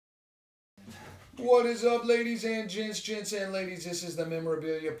What is up, ladies and gents and ladies? This is the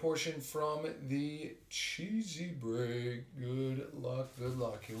memorabilia portion from the cheesy break. Good luck, good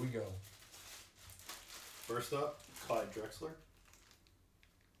luck. Here we go. First up, Clyde Drexler.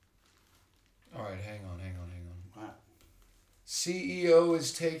 All right, hang on. Wow. CEO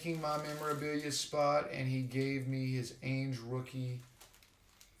is taking my memorabilia spot, and he gave me his Ainge rookie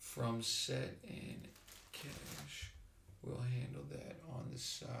from Set in Cash. We'll handle that on the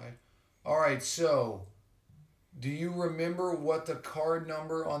side. All right, so do you remember what the card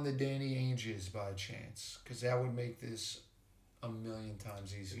number on the Danny Ainge is by chance? Because that would make this a million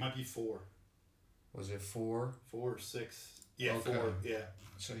times easier. It might be 4. Was it 4? 4 or 6. Yeah, Okay. 4. Yeah.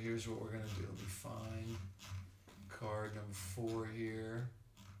 So here's what we're going to do. We find card number 4 here.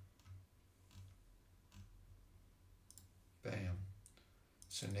 Bam.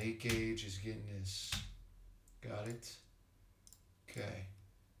 So Nate Gage is getting this. Got it? Okay.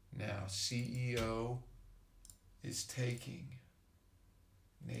 Now, CEO is taking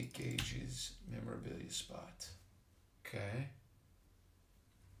Nate Gage's memorabilia spot. Okay.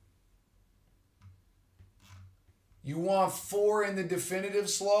 You want 4 in the definitive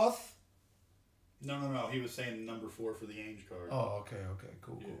sloth? No. He was saying number 4 for the Ainge card. Oh, okay.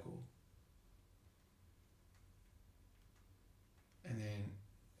 Cool. And then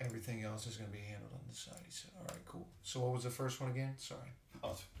everything else is going to be handled on the side. He said, all right, cool. So what was the first one again? Sorry.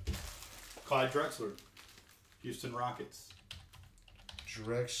 Oh. Clyde Drexler, Houston Rockets.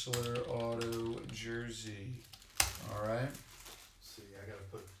 Drexler auto jersey. All right. Let's see, I got to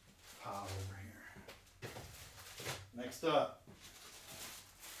put a pile over here. Next up.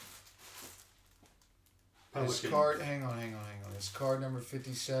 This card, hang on. This card number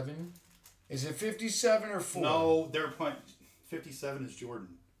 57. Is it 57 or 4? No, they're playing. 57 is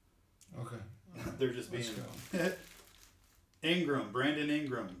Jordan. Okay. They're just being. Let's go. Ingram, Brandon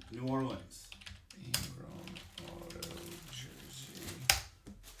Ingram, New Orleans. Ingram auto jersey.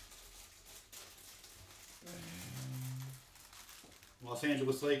 Los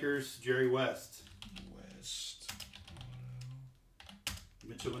Angeles Lakers, Jerry West. West auto.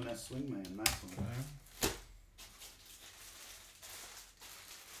 Mitchell and that swingman, nice one. Okay.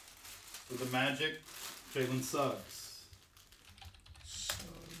 For the Magic, Jalen Suggs.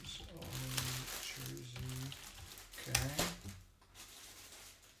 Suggs auto jersey. Okay.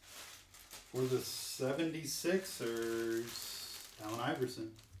 For the 76ers, Allen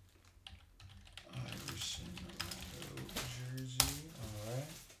Iverson. Iverson auto jersey. All right.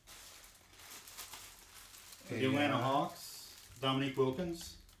 For the Atlanta Hawks, Dominique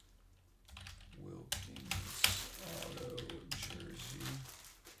Wilkins. Wilkins auto jersey.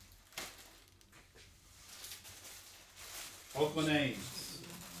 Oakland A's,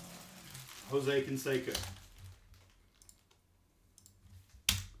 Jose Canseco.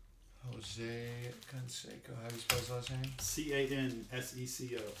 Jose Canseco. How do you spell his last name?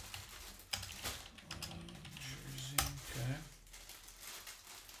 Cansecco. Jersey. Okay.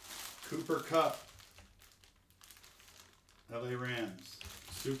 Cooper Kupp, LA Rams.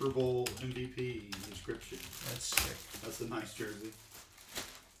 Super Bowl MVP inscription. That's sick. That's a nice jersey.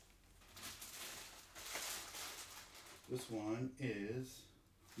 This one is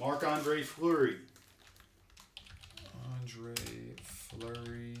Marc-Andre Fleury. Andre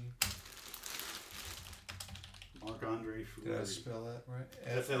Fleury. Marc-Andre Fleury. Did I spell that right?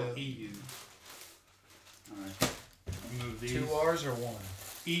 F-L-E-U. Alright. Move these. 2 R's or 1?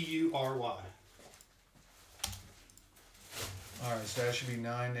 E-U-R-Y. Alright, so that should be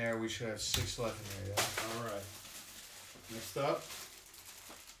 9 there. We should have 6 left in there, yeah? Alright. Next up.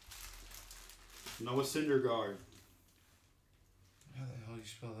 Noah Syndergaard. How the hell do you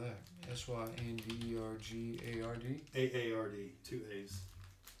spell that? S-Y-N-D-E-R-G-A-R-D? A-A-R-D. 2 A's.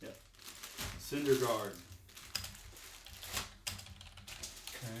 Yep. Syndergaard.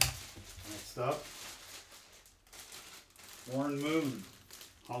 Okay. Next up. Warren Moon.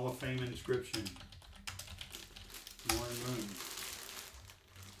 Hall of Fame inscription. Warren Moon.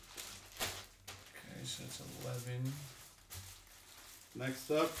 Okay, so that's 11.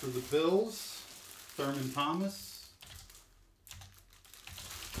 Next up for the Bills, Thurman Thomas.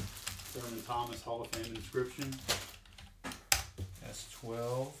 Thurman Thomas Hall of Fame inscription. That's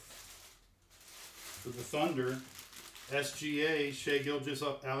 12. For the Thunder, SGA, Shai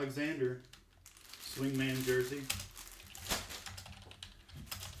Gilgeous-Alexander, swingman jersey.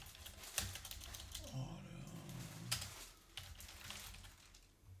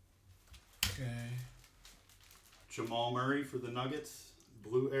 Okay. Jamal Murray for the Nuggets,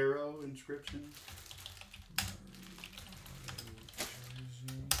 Blue Arrow inscription.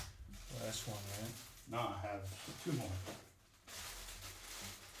 Jersey. Last one, right? No, I have 2 more.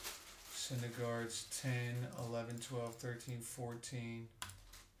 Syndergaard's 10, 11, 12, 13, 14.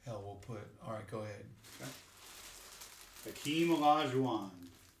 Hell, we'll put. All right, go ahead. Okay. Hakeem Olajuwon.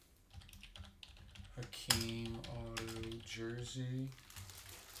 Hakeem auto jersey.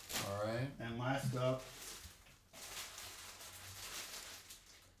 All right. And last up,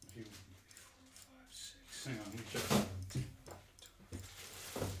 hang on, let me check that.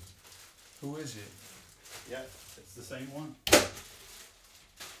 Who is it? Yeah, it's the same one.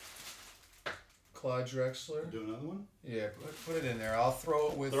 Clyde Drexler. Do another one? Yeah, put it in there. I'll throw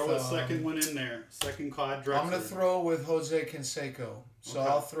it with. Throw a second one in there. Second Clyde Drexler. I'm gonna throw it with Jose Canseco. So Okay.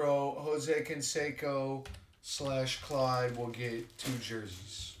 I'll throw Jose Canseco / Clyde. We'll get 2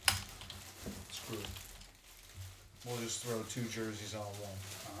 jerseys. Screw it. We'll just throw 2 jerseys on one.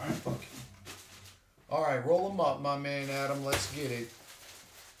 All right. Fuck you. All right, roll them up, my man Adam. Let's get it.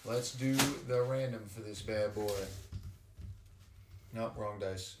 Let's do the random for this bad boy. Nope, wrong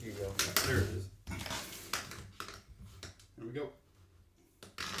dice. Here you go. There it is. Here we go.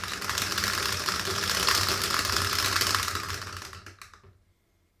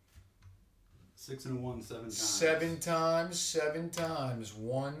 Six and a one, 7 times. 7 times, 7 times.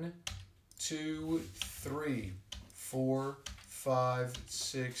 1, 2, 3, 4, 5,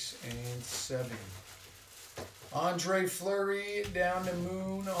 6, and 7. Andre Fleury down the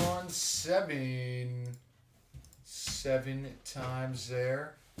moon on 7. 7 times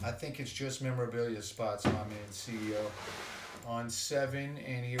there. I think it's just memorabilia spots, my man CEO. On 7,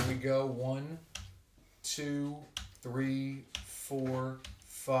 and here we go. 1, 2, 3, 4,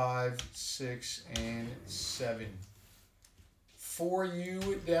 5, 6, and 7. For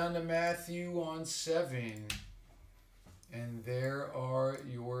you down to Matthew on 7. And there are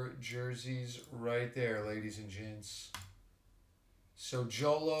your jerseys right there, ladies and gents. So,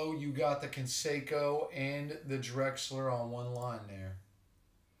 Jolo, you got the Canseco and the Drexler on one line there.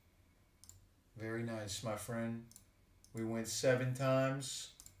 Very nice, my friend. We went 7 times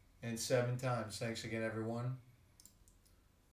and 7 times. Thanks again, everyone.